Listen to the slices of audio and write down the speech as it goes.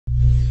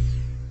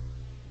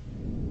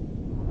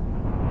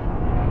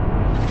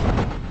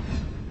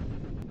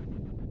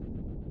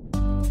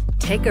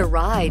Take a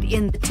ride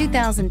in the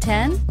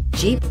 2010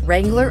 Jeep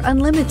Wrangler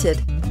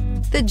Unlimited.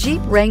 The Jeep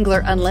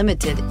Wrangler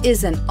Unlimited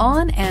is an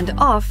on- and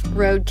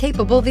off-road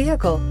capable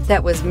vehicle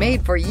that was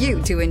made for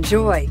you to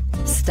enjoy.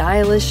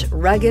 Stylish,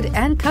 rugged,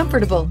 and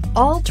comfortable,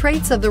 all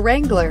traits of the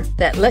Wrangler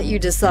that let you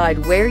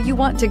decide where you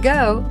want to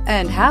go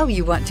and how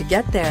you want to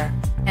get there,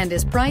 and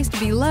is priced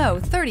below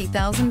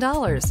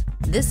 $30,000.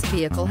 This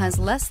vehicle has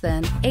less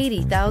than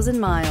 80,000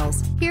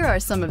 miles. Here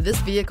are some of this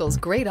vehicle's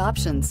great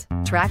options: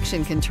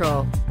 traction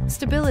control,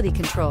 stability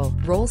control,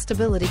 roll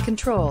stability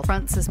control,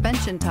 front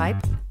suspension type,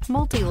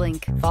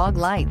 multi-link, fog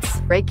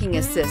lights, braking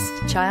assist,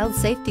 child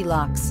safety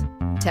locks,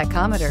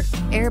 tachometer,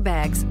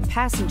 airbags,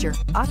 passenger,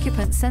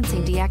 occupant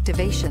sensing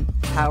deactivation,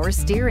 power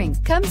steering.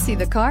 Come see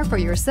the car for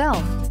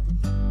yourself.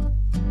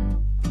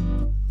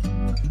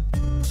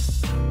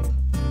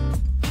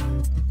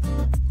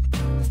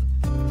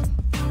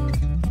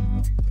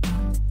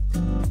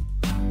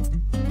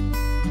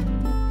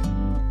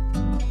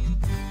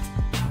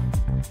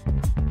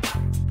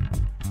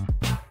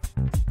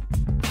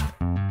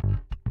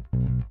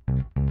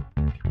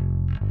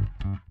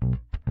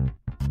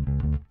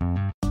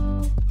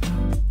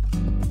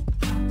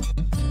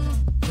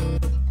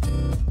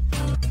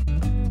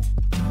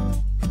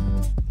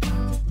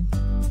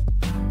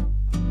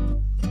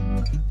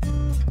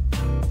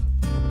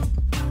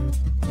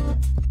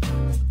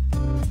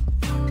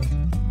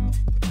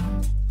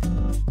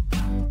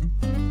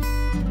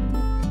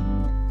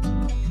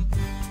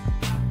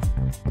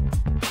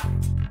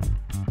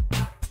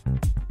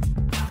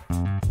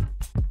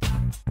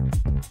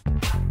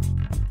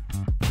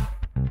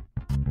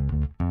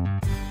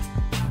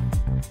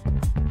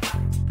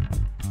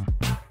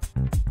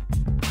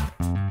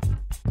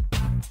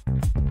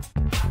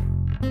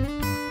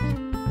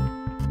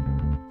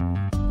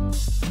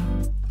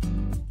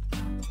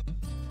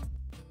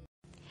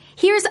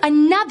 Here's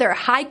another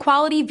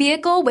high-quality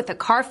vehicle with a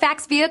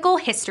Carfax Vehicle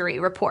History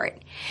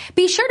Report.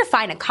 Be sure to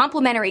find a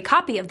complimentary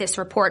copy of this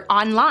report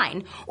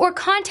online or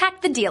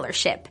contact the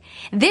dealership.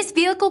 This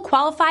vehicle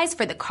qualifies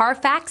for the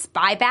Carfax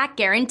Buyback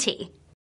Guarantee.